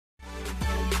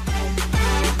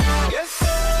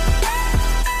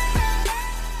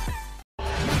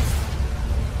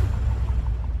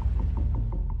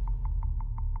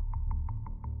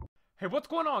Hey, what's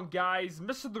going on, guys?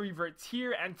 MrTheRevertz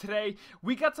here, and today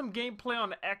we got some gameplay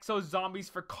on Exo Zombies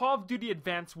for Call of Duty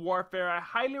Advanced Warfare. I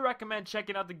highly recommend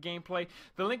checking out the gameplay.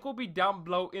 The link will be down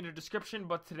below in the description,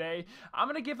 but today I'm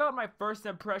going to give out my first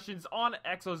impressions on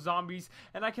Exo Zombies,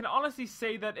 and I can honestly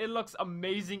say that it looks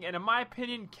amazing, and in my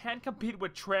opinion can compete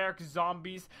with Treyarch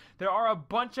Zombies. There are a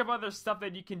bunch of other stuff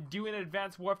that you can do in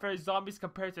Advanced Warfare Zombies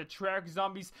compared to Treyarch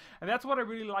Zombies, and that's what I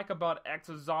really like about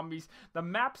Exo Zombies. The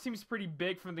map seems pretty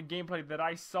big from the gameplay that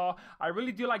I saw. I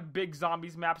really do like big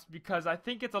zombies maps because I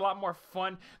think it's a lot more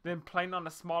fun than playing on a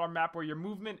smaller map where your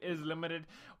movement is limited.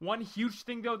 One huge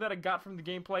thing though that I got from the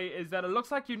gameplay is that it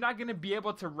looks like you're not going to be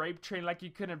able to rape train like you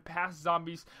could in past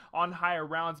zombies on higher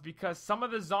rounds, because some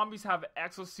of the zombies have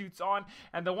exosuits on,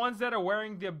 and the ones that are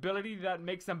wearing the ability that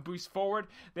makes them boost forward,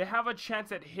 they have a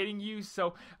chance at hitting you.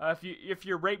 So if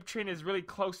your rape train is really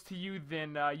close to you,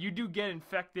 then you do get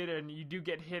infected and you do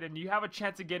get hit and you have a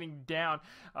chance of getting down.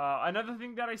 Another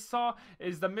thing that I saw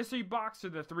is the mystery box, or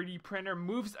the 3D printer,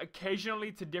 moves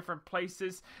occasionally to different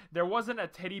places. There wasn't a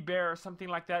teddy bear or something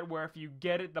like that where if you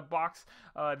get it, the box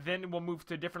then will move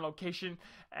to a different location.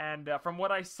 And from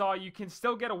what I saw, you can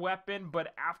still get a weapon,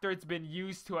 but after it's been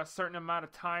used to a certain amount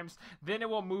of times, then it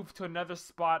will move to another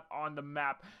spot on the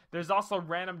map. There's also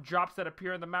random drops that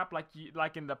appear in the map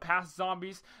like in the past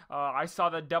zombies. I saw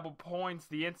the double points,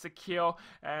 the insta-kill,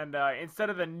 and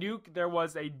instead of the nuke, there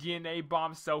was a DNA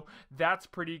bomb, so that's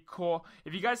pretty cool.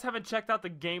 If you guys haven't checked out the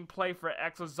gameplay for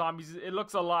Exo Zombies, it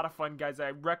looks a lot of fun, guys. I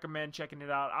recommend checking it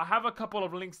out. I'll have a couple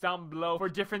of links down below for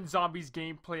different zombies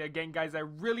gameplay. Again, guys, I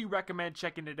really recommend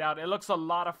checking it out. It looks a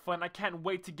lot of fun. I can't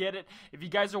wait to get it. If you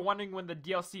guys are wondering when the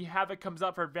DLC Havok comes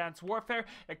out for Advanced Warfare,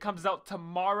 it comes out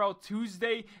tomorrow,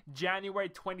 Tuesday, January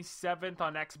 27th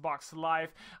on Xbox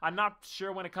Live. I'm not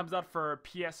sure when it comes out for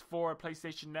PS4 or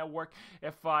PlayStation Network.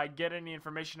 If I get any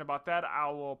information about that, I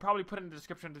will probably put it in the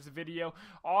description of this video.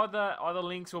 All the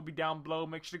links will be down below.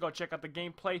 Make sure to go check out the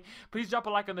gameplay. Please drop a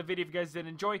like on the video if you guys did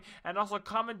enjoy, and also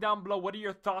comment down below what are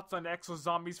your thoughts on Exo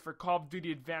Zombies for Call of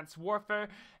Duty Advanced Warfare.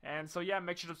 And so yeah,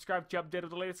 make sure to subscribe to update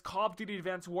of the latest Call of Duty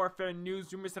Advanced Warfare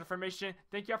news, rumors, and information.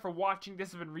 Thank y'all for watching.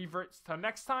 This has been Revertz. Till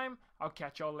next time, I'll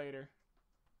catch y'all later.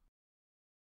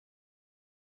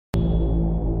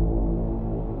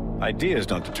 Ideas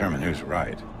don't determine who's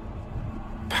right.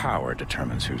 Power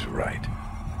determines who's right.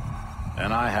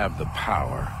 And I have the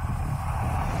power,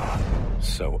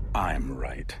 so I'm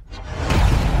right.